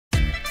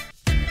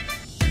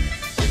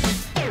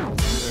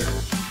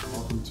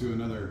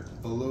another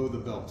Below the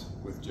Belt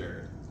with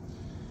Jared.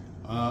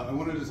 I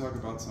wanted to talk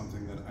about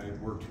something that I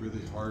worked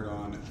really hard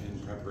on in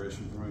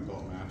preparation for my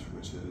belt match,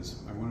 which is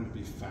I wanted to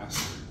be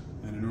faster.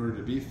 And in order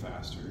to be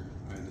faster,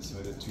 I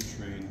decided to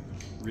train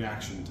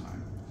reaction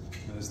time.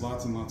 And there's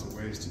lots and lots of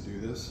ways to do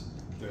this.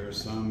 There are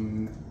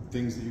some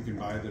things that you can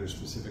buy that are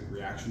specific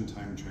reaction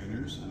time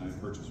trainers, and I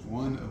purchased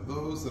one of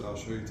those that I'll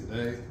show you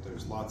today.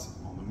 There's lots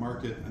on the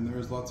market, and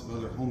there's lots of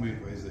other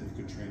homemade ways that you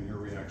can train your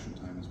reaction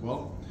time as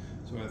well.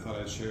 So I thought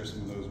I'd share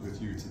some of those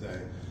with you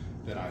today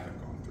that I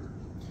have gone through.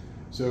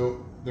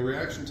 So the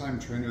reaction time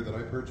trainer that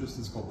I purchased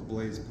is called the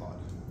Blaze Pod,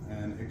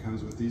 and it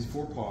comes with these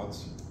 4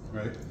 pods,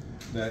 right,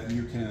 that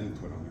you can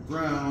put on the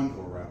ground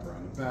or wrap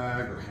around a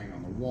bag or hang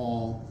on the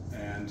wall.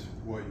 And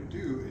what you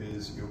do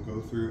is you'll go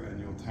through and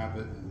you'll tap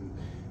it in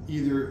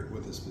either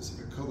with a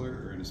specific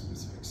color or in a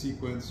specific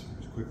sequence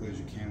as quickly as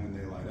you can when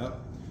they light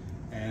up,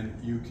 and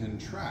you can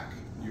track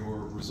your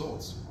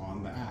results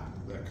on the app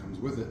that comes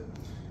with it,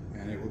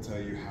 and it will tell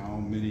you how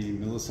many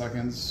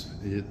milliseconds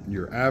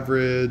your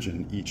average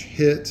and each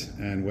hit,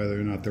 and whether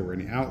or not there were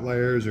any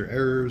outliers or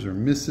errors or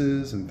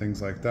misses and things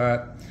like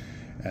that.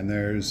 And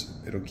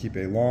it'll keep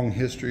a long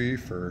history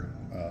for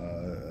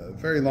a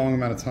very long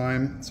amount of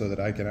time so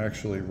that I can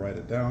actually write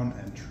it down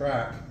and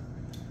track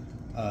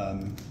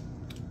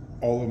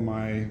all of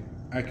my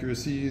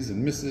accuracies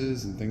and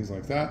misses and things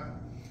like that.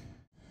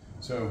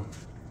 So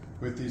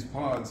with these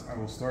pods, I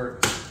will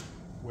start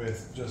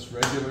with just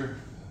regular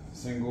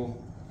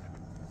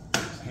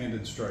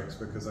single-handed strikes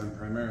because I'm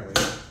primarily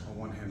a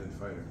one-handed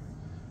fighter.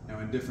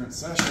 Now in different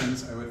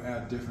sessions, I would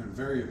add different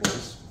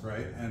variables,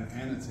 right, and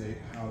annotate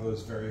how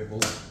those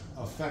variables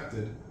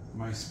affected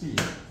my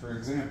speed. For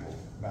example,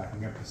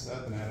 backing up a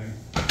step and adding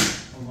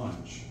a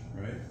lunge,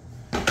 right?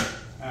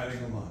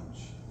 Adding a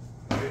lunge,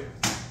 right?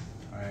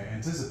 I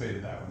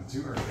anticipated that one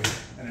too early,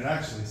 and it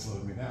actually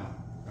slowed me down,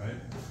 right?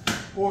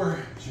 Or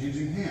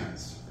changing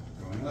hands,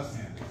 going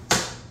left-handed,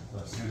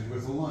 left-handed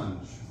with a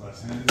lunge,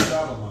 left-handed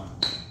without a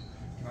lunge.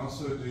 You can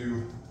also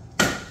do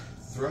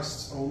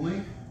thrusts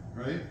only,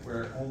 right,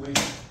 where only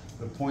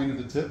the point of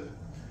the tip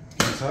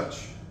can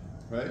touch,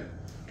 right?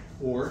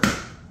 Or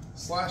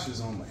slashes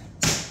only,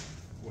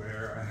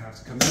 where I have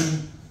to come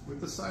in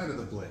with the side of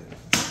the blade.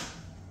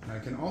 And I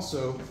can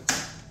also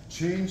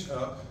change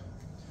up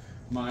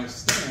my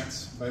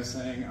stance by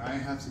saying I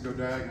have to go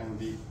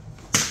diagonally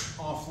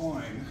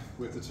offline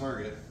with the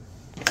target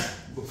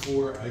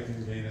before I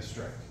can gain a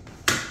strike.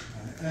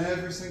 And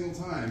every single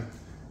time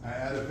I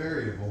add a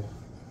variable,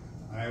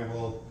 I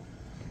will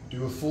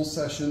do a full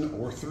session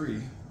or 3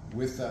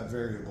 with that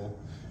variable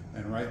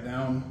and write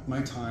down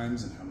my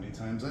times and how many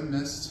times I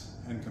missed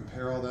and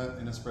compare all that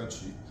in a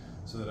spreadsheet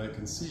so that I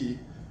can see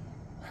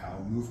how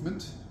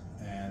movement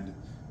and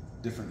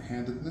different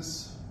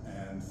handedness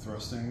and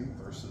thrusting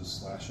versus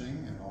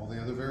slashing and all the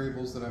other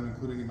variables that I'm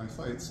including in my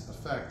fights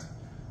affect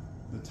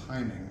the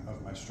timing of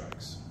my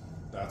strikes.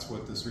 That's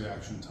what this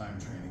reaction time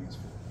training is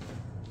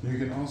for. You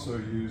can also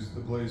use the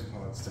Blaze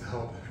Pods to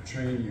help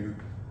train you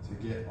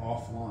to get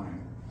offline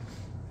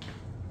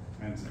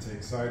and to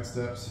take side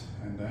steps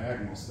and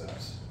diagonal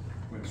steps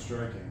when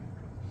striking.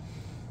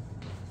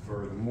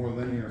 For the more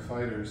linear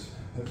fighters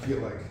that feel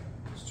like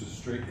it's just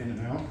straight in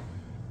and out,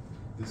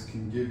 this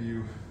can give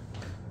you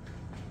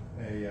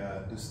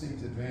a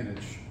distinct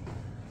advantage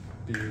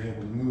being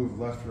able to move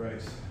left,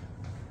 right,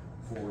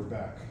 forward,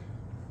 back.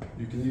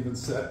 You can even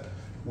set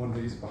one of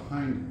these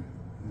behind you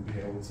and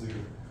be able to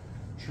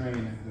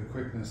train the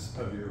quickness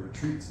of your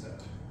retreat step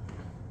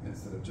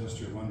instead of just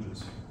your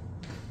lunges.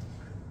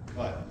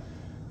 But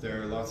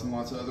there are lots and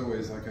lots of other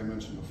ways, like I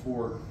mentioned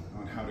before,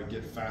 on how to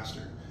get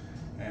faster,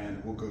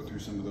 and we'll go through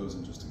some of those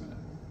in just a minute.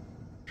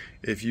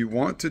 If you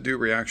want to do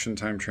reaction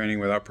time training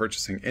without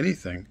purchasing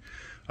anything,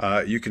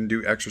 you can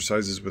do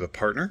exercises with a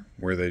partner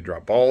where they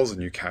drop balls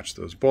and you catch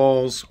those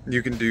balls.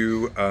 You can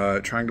do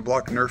trying to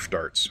block Nerf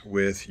darts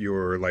with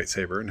your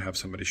lightsaber and have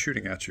somebody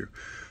shooting at you.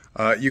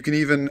 You can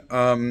even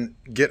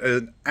get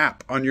an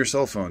app on your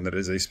cell phone that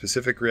is a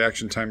specific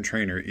reaction time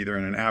trainer, either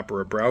in an app or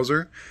a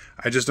browser.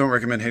 I just don't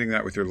recommend hitting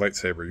that with your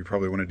lightsaber. You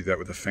probably want to do that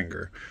with a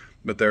finger.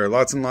 But there are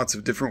lots and lots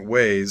of different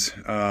ways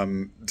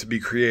to be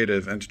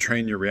creative and to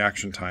train your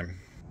reaction time.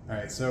 All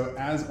right, so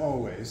as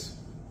always,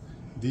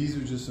 these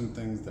are just some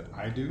things that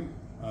I do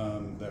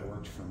that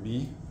worked for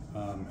me,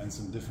 and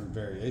some different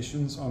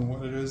variations on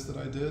what it is that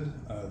I did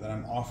that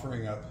I'm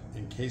offering up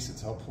in case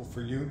it's helpful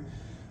for you.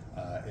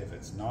 If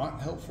it's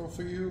not helpful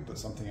for you, but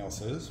something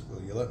else is,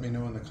 will you let me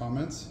know in the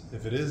comments?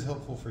 If it is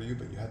helpful for you,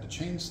 but you had to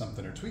change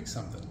something or tweak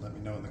something, let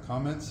me know in the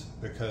comments,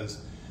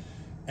 because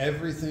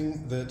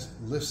everything that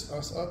lifts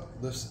us up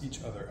lifts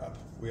each other up.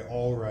 We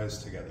all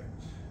rise together.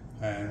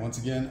 And once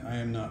again, I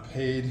am not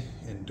paid,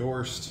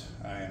 endorsed,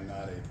 I am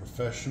not a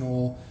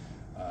professional,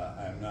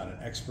 I am not an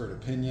expert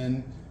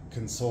opinion.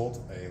 Consult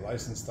a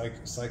licensed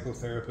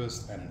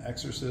psychotherapist and an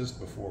exorcist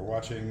before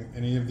watching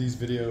any of these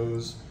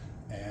videos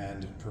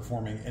and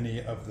performing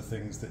any of the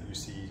things that you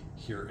see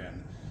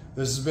herein.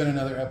 This has been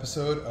another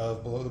episode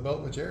of Below the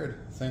Belt with Jared.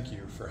 Thank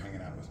you for hanging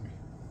out with me.